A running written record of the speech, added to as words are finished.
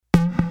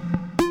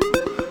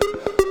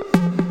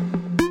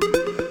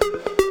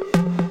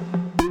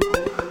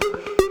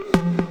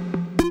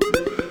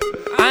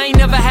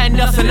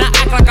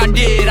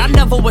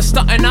never was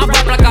stuntin', I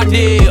rap like I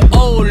did.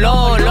 Oh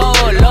Lord,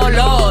 Lord, Lord,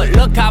 Lord,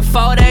 look how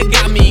far that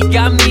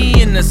got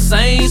me in the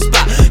same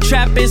spot.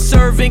 Trapping,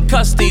 serving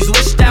custies,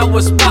 wish that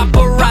was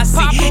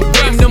paparazzi.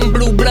 Damn, them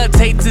blue bloods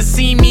hate to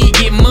see me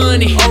get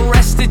money.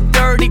 Arrested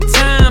 30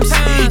 times,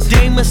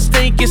 they must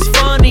think it's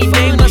funny.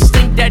 They must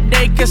think that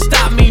they can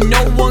stop me.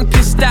 No one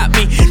can stop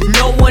me,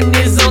 no one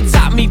is on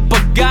top me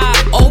but God,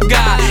 oh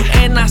God.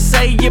 And I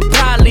say it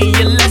probably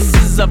unless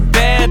it's a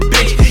bad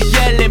bitch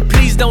yelling,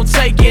 please don't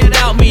take it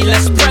out me.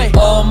 Let's pray.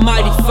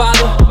 Almighty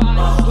Father,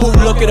 who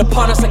looketh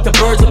upon us like the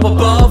birds up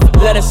above,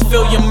 let us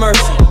feel your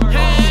mercy,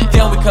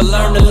 then we can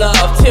learn to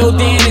love. Till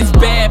then it's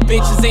bad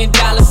bitches and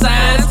dollar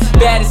signs,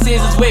 bad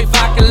decisions with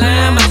vodka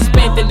lime. I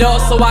spent it all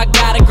so I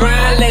gotta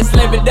grind. Let's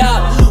live it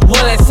up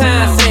one last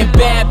time. Saying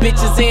bad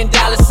bitches and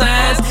dollar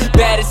signs,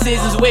 bad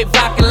decisions with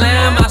vodka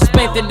lime. I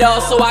spent it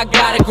all so I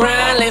gotta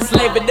grind. Let's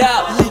live it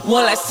up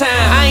one last time.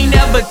 I ain't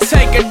never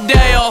take a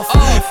day off,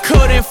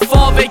 couldn't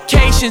fall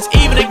vacations,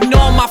 even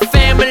ignore my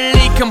family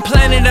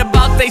complaining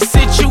about their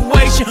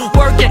situation.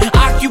 Working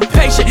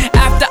occupation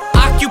after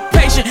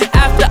occupation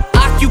after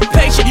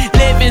occupation,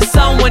 living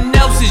someone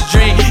else's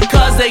dream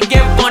cause they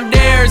give on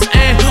theirs.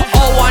 And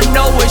oh, I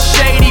know it's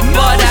shady,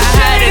 but I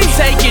had to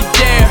take it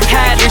there.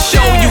 Had to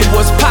show you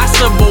what's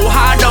possible,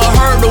 how to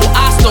hurdle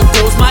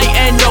obstacles. Might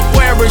end up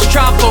where it's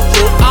tropical.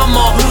 I'm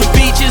on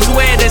beaches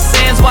where the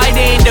sand's white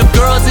and the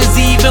girls is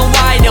even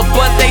whiter,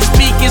 but they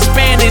speak in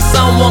Spanish,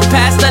 someone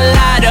passed the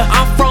ladder.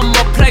 I'm from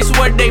a place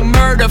where they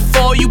murder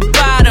for you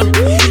bottom.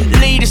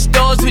 Lead the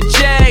stores with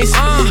J's,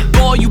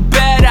 boy you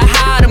better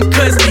hide them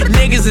cause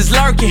niggas is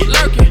lurking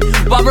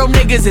while real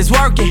niggas is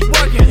working.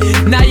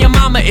 Now your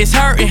mama is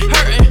hurting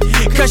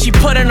cause she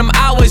put in them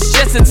hours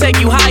just to take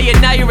you higher.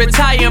 Now you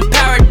retire in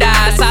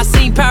paradise. I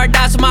seen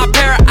paradise with my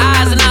pair of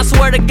eyes, and I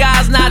swear to God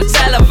it's not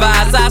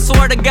televised. I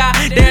swear to God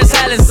there's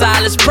hell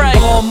inside. Let's pray.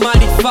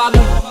 Almighty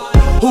Father,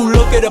 who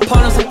looketh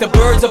upon us like the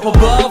birds up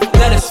above,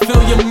 let us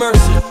feel your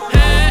mercy,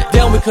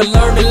 then we can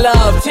learn to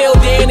love. Till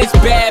then it's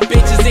bad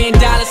bitches and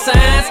dollar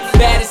signs,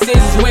 bad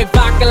decisions with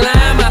vodka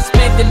lime. I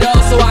spent it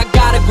all so I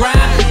gotta grind.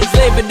 Let's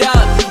live it up